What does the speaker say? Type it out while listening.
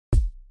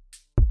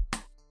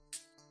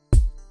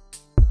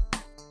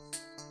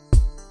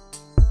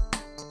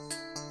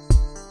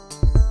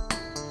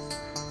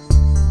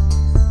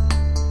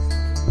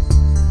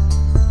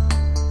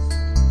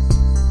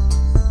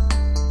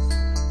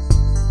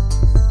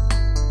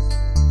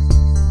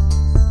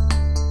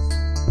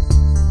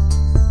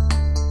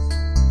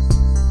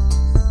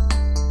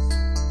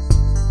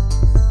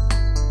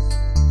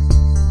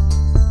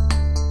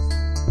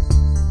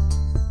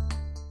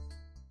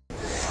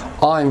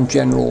I'm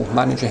General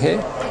Manager here.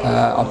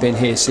 I've been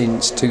here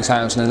since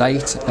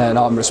 2008 and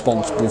I'm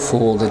responsible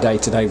for the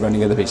day-to-day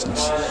running of the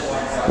business.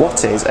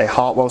 What is a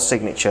Hartwell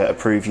Signature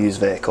approved used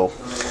vehicle?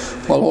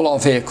 Well, all our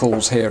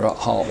vehicles here at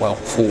Hartwell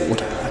Ford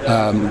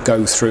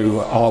go through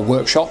our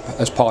workshop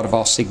as part of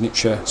our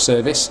signature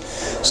service.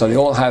 So they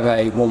all have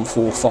a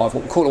 145,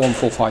 what we call a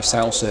 145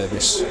 sales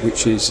service,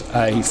 which is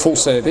a full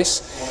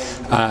service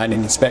and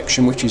an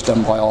inspection which is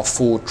done by our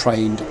Ford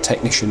trained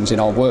technicians in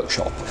our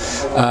workshop.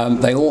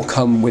 They all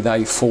come with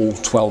a full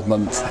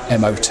 12-month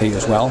MOT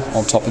as well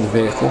on top of the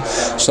vehicle.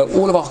 So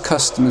all of our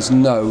customers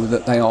know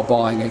that they are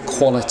buying a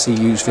quality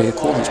used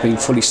vehicle that's been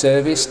fully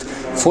serviced,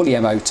 fully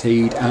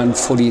MOT'd and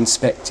fully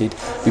inspected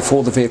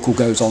before the vehicle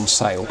goes on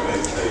sale.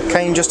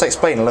 Can you just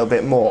explain a little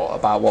bit more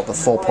about what the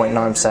 4.9%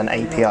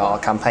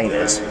 APR campaign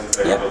is?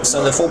 Yep,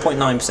 so the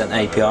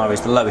 4.9% APR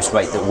is the lowest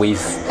rate that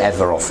we've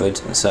ever offered,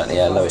 and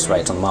certainly our lowest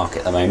rate on the market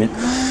at the moment.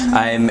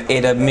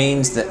 It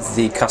means that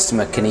the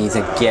customer can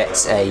either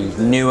get a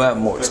newer,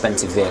 more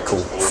expensive vehicle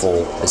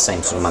for the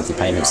same sort of monthly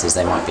payments as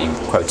they might be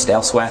quoted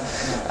elsewhere,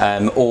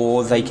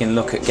 or they can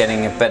look at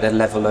getting a better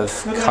level of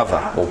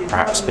cover or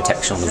perhaps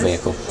protection on the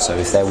vehicle. So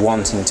if they're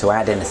wanting to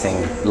add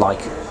anything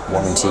like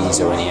warranties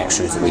or any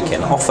extras that we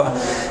can offer,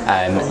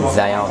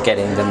 they are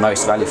getting the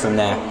most value from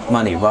their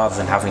money rather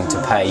than having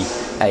to pay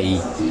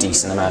a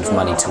decent amount of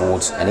money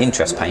towards an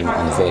interest payment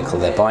on the vehicle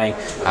they're buying.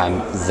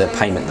 The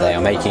payment they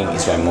are making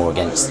is going more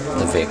against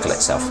the vehicle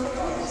itself.